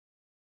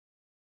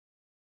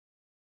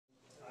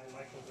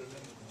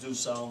do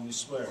solemnly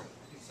swear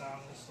do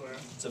solemnly swear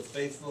to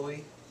faithfully,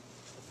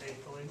 to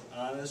faithfully,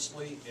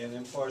 honestly, and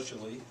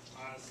impartially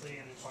honestly,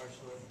 and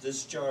impartially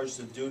discharge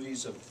the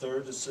duties of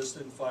 3rd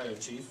Assistant Fire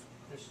Chief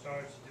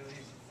discharge the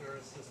duties of 3rd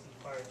Assistant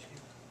Fire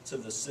Chief to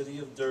the City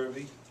of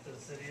Derby to the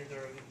City of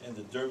Derby and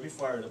the Derby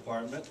Fire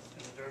Department.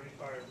 and the Derby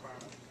Fire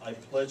Department. I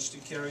pledge to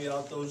carry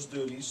out those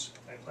duties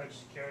I pledge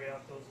to carry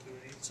out those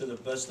duties to the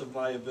best of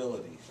my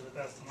ability to the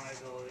best of my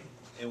ability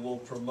and will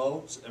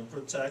promote and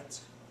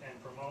protect and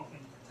promote and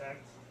protect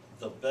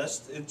the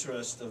best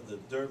interest of the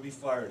Derby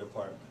Fire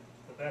Department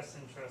the best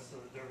interests of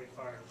the Derby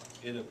Fire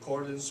Department in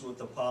accordance with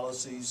the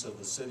policies of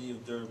the City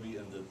of Derby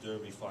and the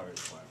Derby Fire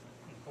Department.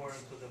 in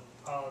accordance with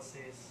the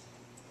policies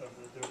of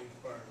the Derby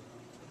Fire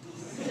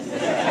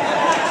Department.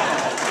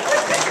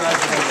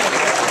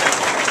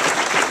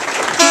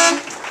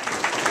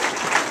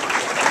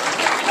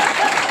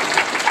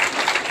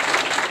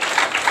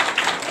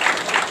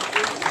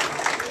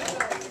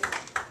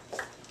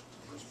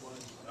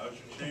 Now's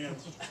your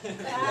chance.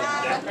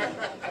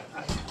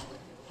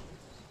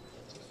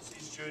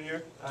 Kemmesies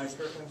Jr. I,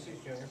 Kurt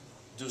Kemmesies Jr.,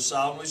 Do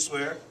solemnly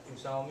swear do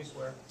solemnly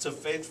swear to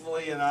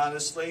faithfully and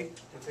honestly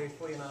to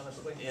faithfully and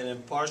honestly and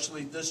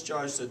impartially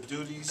discharge the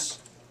duties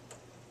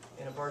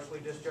and impartially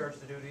discharge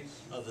the duties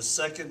of the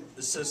 2nd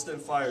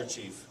Assistant Fire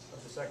Chief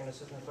of the 2nd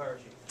Assistant Fire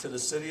Chief to the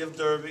City of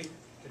Derby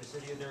to the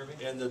City of Derby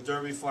and the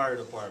Derby Fire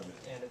Department.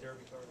 and the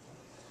Derby Fire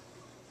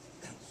Department.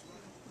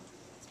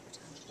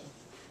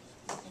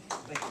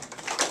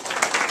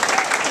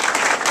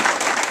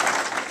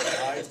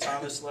 I,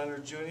 Thomas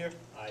Lenart Jr.,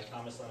 I,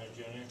 Thomas Lenart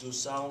Jr., do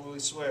solemnly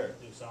swear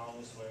do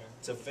solemnly swear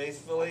to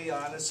faithfully,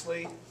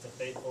 honestly, to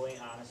faithfully,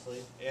 honestly,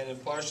 and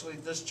impartially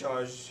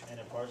discharge and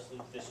impartially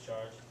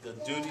discharge the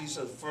duties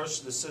of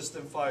 1st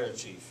Assistant Fire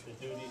Chief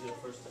the duties of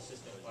First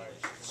Assistant Fire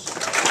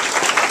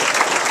Chief